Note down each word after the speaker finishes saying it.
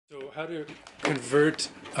How to convert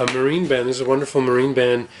a marine band. There's a wonderful marine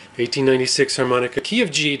band, 1896 harmonica. Key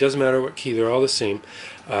of G, doesn't matter what key, they're all the same.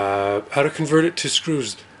 How to convert it to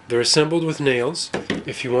screws. They're assembled with nails.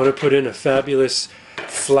 If you want to put in a fabulous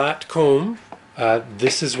flat comb,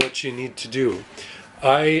 this is what you need to do.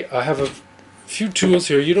 I have a few tools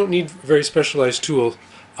here. You don't need very specialized tools.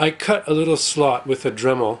 I cut a little slot with a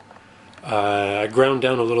Dremel. I ground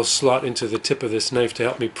down a little slot into the tip of this knife to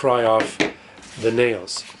help me pry off the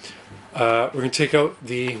nails. We're going to take out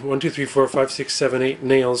the 1, 2, 3, 4, 5, 6, 7, 8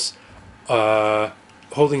 nails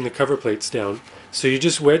holding the cover plates down. So you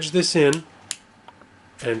just wedge this in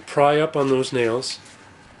and pry up on those nails,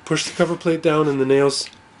 push the cover plate down and the nails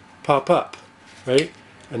pop up, right?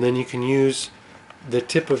 And then you can use the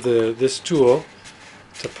tip of this tool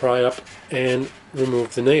to pry up and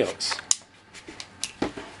remove the nails.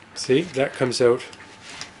 See, that comes out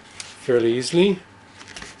fairly easily.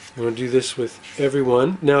 You want to do this with every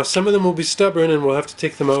one. Now some of them will be stubborn and we'll have to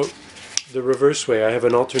take them out the reverse way. I have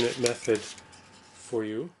an alternate method for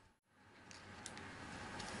you.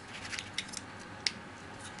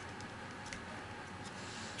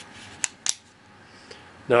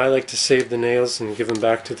 Now I like to save the nails and give them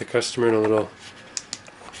back to the customer in a little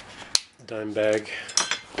dime bag.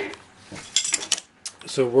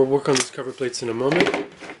 So we'll work on these cover plates in a moment.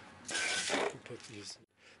 Put these.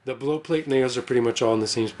 The blow plate nails are pretty much all in the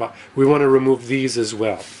same spot. We want to remove these as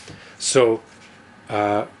well. So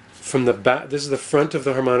from the back, this is the front of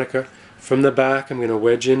the harmonica. From the back I'm going to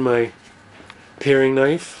wedge in my paring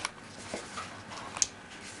knife.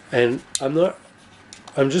 And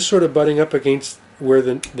I'm just sort of butting up against where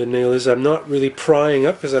the nail is. I'm not really prying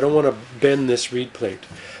up because I don't want to bend this reed plate.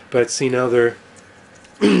 But see, now they're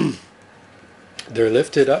they're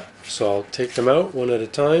lifted up, so I'll take them out one at a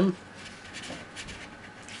time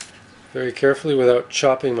very carefully without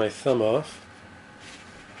chopping my thumb off.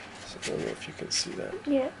 So I don't know if you can see that.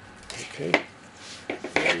 Yeah. Okay.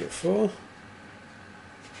 Wonderful.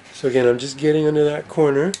 So again, I'm just getting under that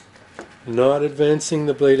corner, not advancing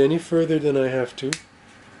the blade any further than I have to.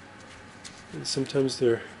 And sometimes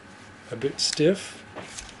they're a bit stiff,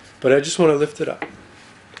 but I just want to lift it up.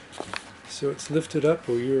 So it's lifted up.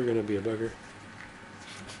 Oh, you're going to be a bugger.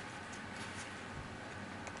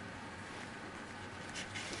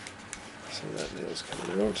 So that nail's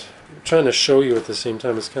coming out. I'm trying to show you at the same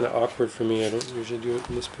time. It's kind of awkward for me. I don't usually do it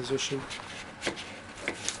in this position.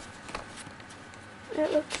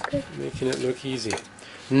 That looks good. Making it look easy.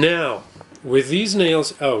 Now, with these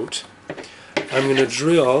nails out, I'm going to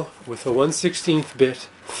drill with a 1/16 bit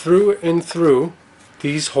through and through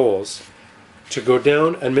these holes to go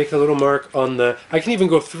down and make a little mark on the... I can even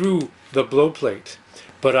go through the blow plate,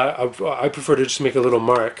 but I prefer to just make a little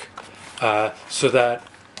mark so that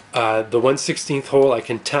the 1/16 hole I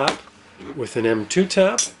can tap with an M2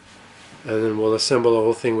 tap, and then we'll assemble the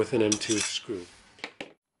whole thing with an M2 screw.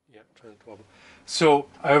 Yeah, trying to 12. So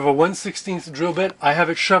I have a 1/16 drill bit. I have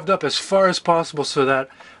it shoved up as far as possible so that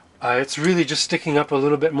it's really just sticking up a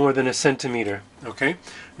little bit more than a centimeter. Okay.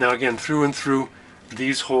 Now again, through and through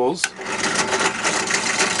these holes,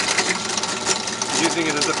 using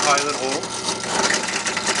it as a pilot hole.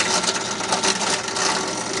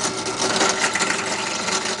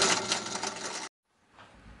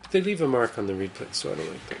 They leave a mark on the reed plate, so I don't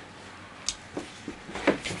like that.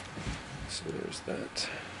 So there's that.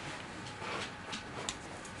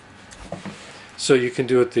 So you can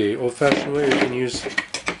do it the old-fashioned way, or you can use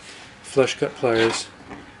flush cut pliers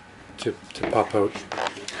to pop out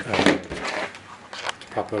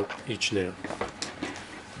each nail.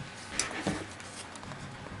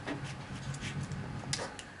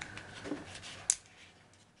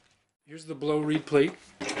 Here's the blow reed plate.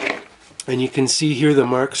 And you can see here the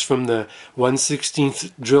marks from the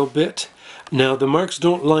 1/16 drill bit. Now the marks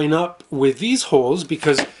don't line up with these holes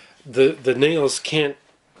because the nails can't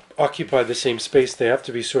occupy the same space. They have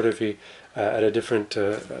to be sort of at a different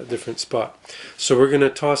spot. So we're going to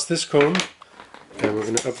toss this comb and we're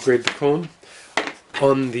going to upgrade the comb.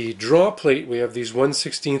 On the draw plate we have these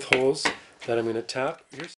 1/16 holes that I'm going to tap.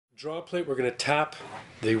 Here's draw plate. We're going to tap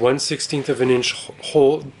the 1/16 of an inch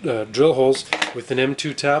hole, drill holes with an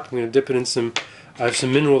M2 tap. I'm going to dip it in I have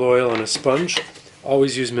some mineral oil on a sponge.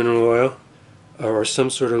 Always use mineral oil or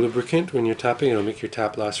some sort of lubricant when you're tapping. It'll make your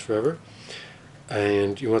tap last forever.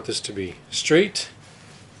 And you want this to be straight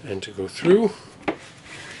and to go through.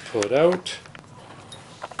 Pull it out.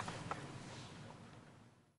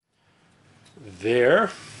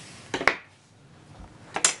 There.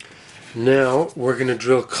 Now we're going to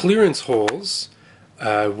drill clearance holes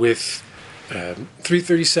with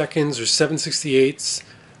 3/32 or 7/68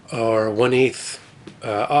 or 1/8,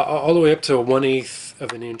 all the way up to 1/8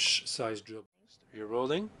 of an inch size drill. You're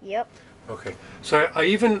rolling? Yep. Okay. So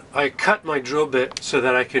I cut my drill bit so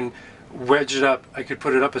that I can wedge it up. I could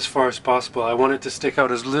put it up as far as possible. I want it to stick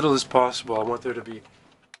out as little as possible. I want there to be...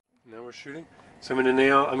 Now we're shooting. So I'm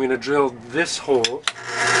going to drill this hole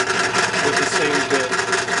with the same bit.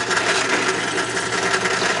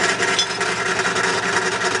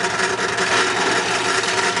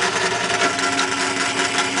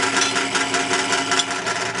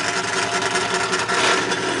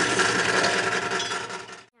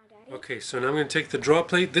 Okay, so now I'm going to take the draw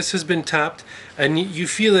plate. This has been tapped, and you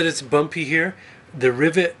feel that it's bumpy here. The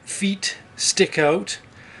rivet feet stick out,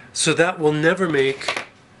 so that will never make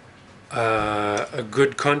a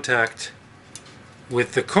good contact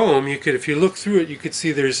with the comb. You could, if you look through it, you could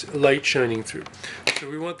see there's light shining through. So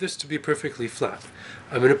we want this to be perfectly flat.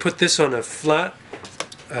 I'm going to put this on a flat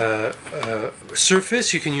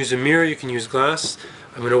surface. You can use a mirror, you can use glass.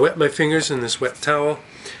 I'm going to wet my fingers in this wet towel.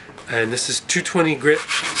 And this is 220 grit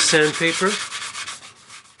sandpaper.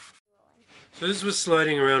 So this was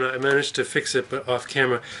sliding around. I managed to fix it, but off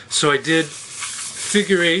camera. So I did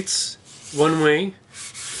figure eights one way,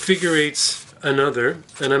 figure eights another,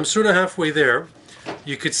 and I'm sort of halfway there.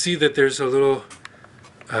 You could see that there's a little.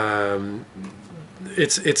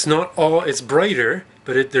 It's not all. It's brighter,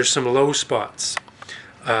 but there's some low spots,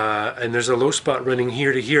 and there's a low spot running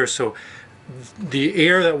here to here. So the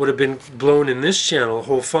air that would have been blown in this channel,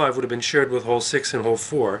 hole 5, would have been shared with hole 6 and hole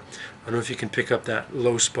 4. I don't know if you can pick up that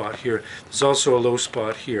low spot here. There's also a low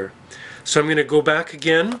spot here. So I'm going to go back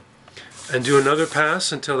again and do another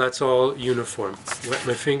pass until that's all uniform. Wet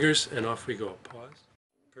my fingers and off we go. Pause.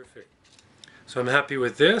 Perfect. So I'm happy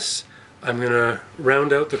with this. I'm going to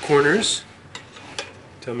round out the corners.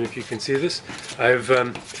 Tell me if you can see this. I have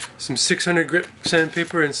some 600 grit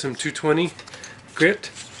sandpaper and some 220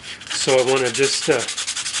 grit. So I want to just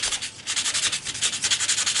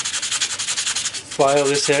file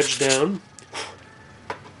this edge down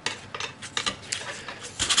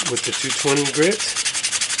with the 220 grit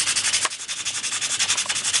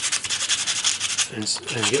and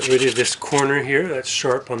get rid of this corner here that's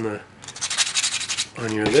sharp on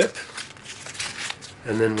your lip,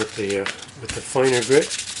 and then with the finer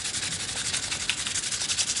grit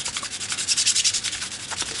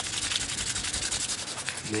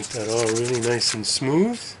make that all really nice and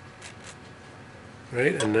smooth,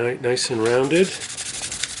 right, and nice and rounded.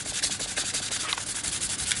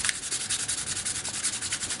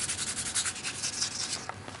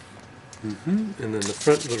 And then the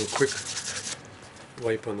front, little quick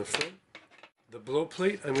wipe on the front. The blow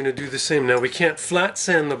plate, I'm going to do the same. Now we can't flat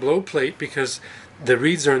sand the blow plate because the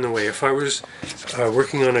reeds are in the way. If I was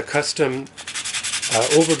working on a custom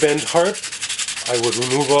overbend harp, I would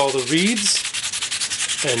remove all the reeds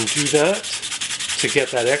and do that to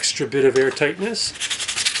get that extra bit of air tightness.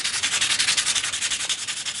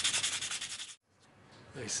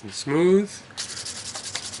 Nice and smooth.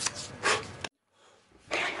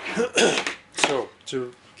 So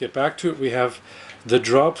to get back to it, we have the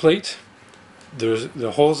draw plate.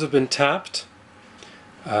 The holes have been tapped.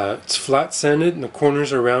 It's flat sanded and the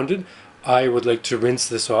corners are rounded. I would like to rinse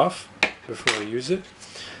this off before I use it.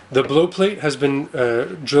 The blow plate has been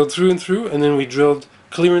drilled through and through, and then we drilled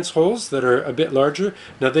clearance holes that are a bit larger.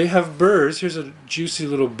 Now they have burrs. Here's a juicy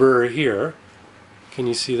little burr here. Can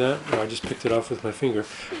you see that? Oh, I just picked it off with my finger.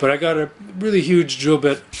 But I got a really huge drill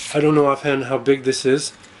bit. I don't know offhand how big this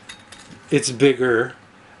is. It's bigger.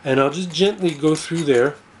 And I'll just gently go through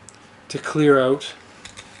there to clear out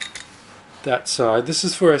that side. This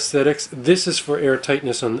is for aesthetics. This is for air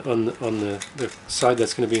tightness on the side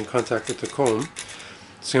that's going to be in contact with the comb.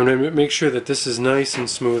 So I'm going to make sure that this is nice and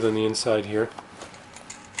smooth on the inside here.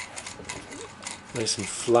 Nice and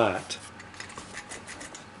flat.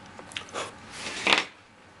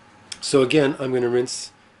 So again, I'm going to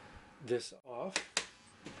rinse this off.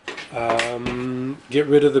 Get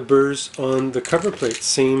rid of the burrs on the cover plate.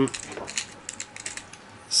 Same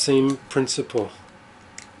principle.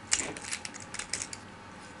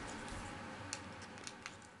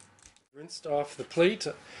 Rinsed off the plate.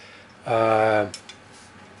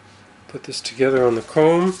 Put this together on the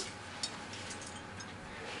comb.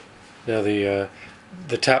 Now the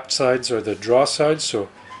tapped sides are the draw sides, so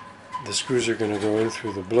the screws are going to go in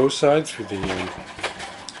through the blow side, through the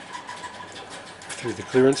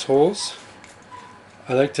clearance holes.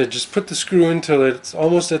 I like to just put the screw in till it's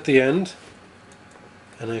almost at the end,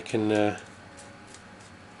 and I can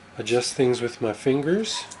adjust things with my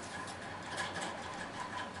fingers.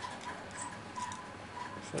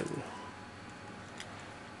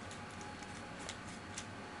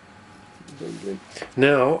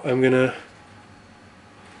 Now I'm gonna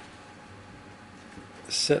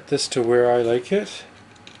set this to where I like it.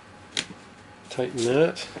 Tighten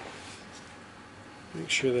that. Make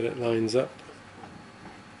sure that it lines up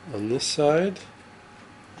on this side.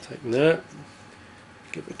 Tighten that.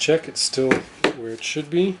 Give it a check, it's still where it should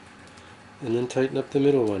be. And then tighten up the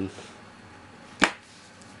middle one.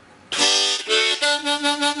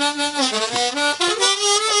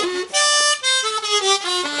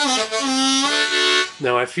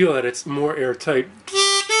 Now I feel that it's more airtight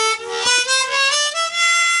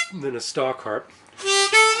than a stock harp.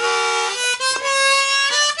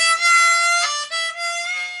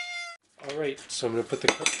 Alright, so I'm going to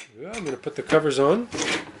put the covers on.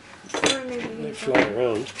 They fly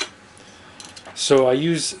around. So I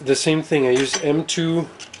use the same thing. I use M2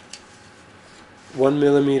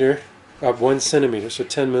 1 centimeter, so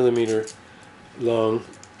 10 millimeter long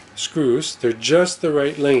screws. They're just the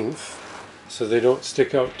right length so they don't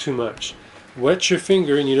stick out too much. Wet your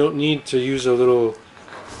finger, and you don't need to use a little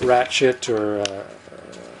ratchet or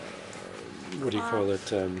what do you call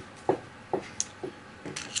it?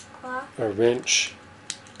 A wrench.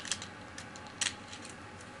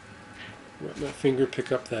 Wet my finger,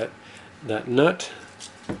 pick up that nut,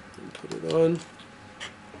 and put it on.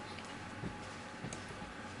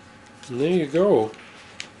 And there you go.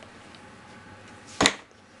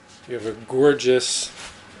 You have a gorgeous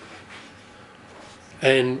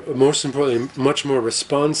and, most importantly, much more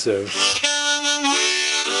responsive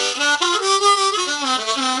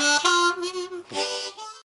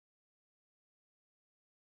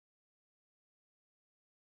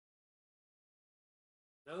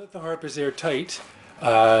Now that the harp is airtight,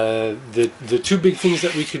 the two big things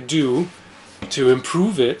that we could do to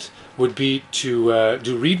improve it would be to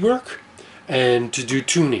do reed work and to do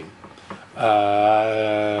tuning.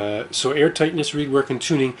 So airtightness, reed work, and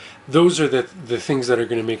tuning, those are the things that are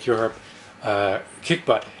going to make your harp kick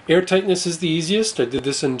butt. Airtightness is the easiest. I did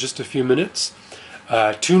this in just a few minutes.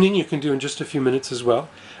 Tuning you can do in just a few minutes as well.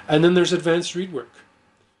 And then there's advanced reed work.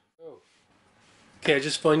 Okay, I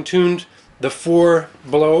just fine-tuned the 4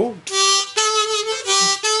 blow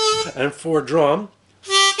and 4 drum.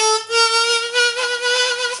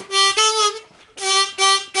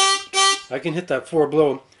 I can hit that 4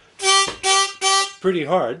 blow pretty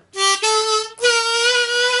hard.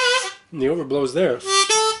 And the overblow's there.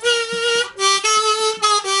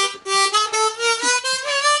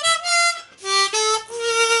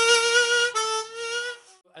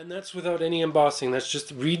 And that's without any embossing. That's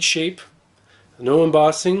just reed shape, no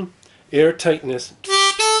embossing, air tightness.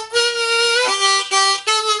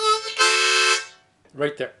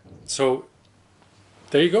 Right there. So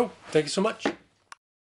there you go. Thank you so much.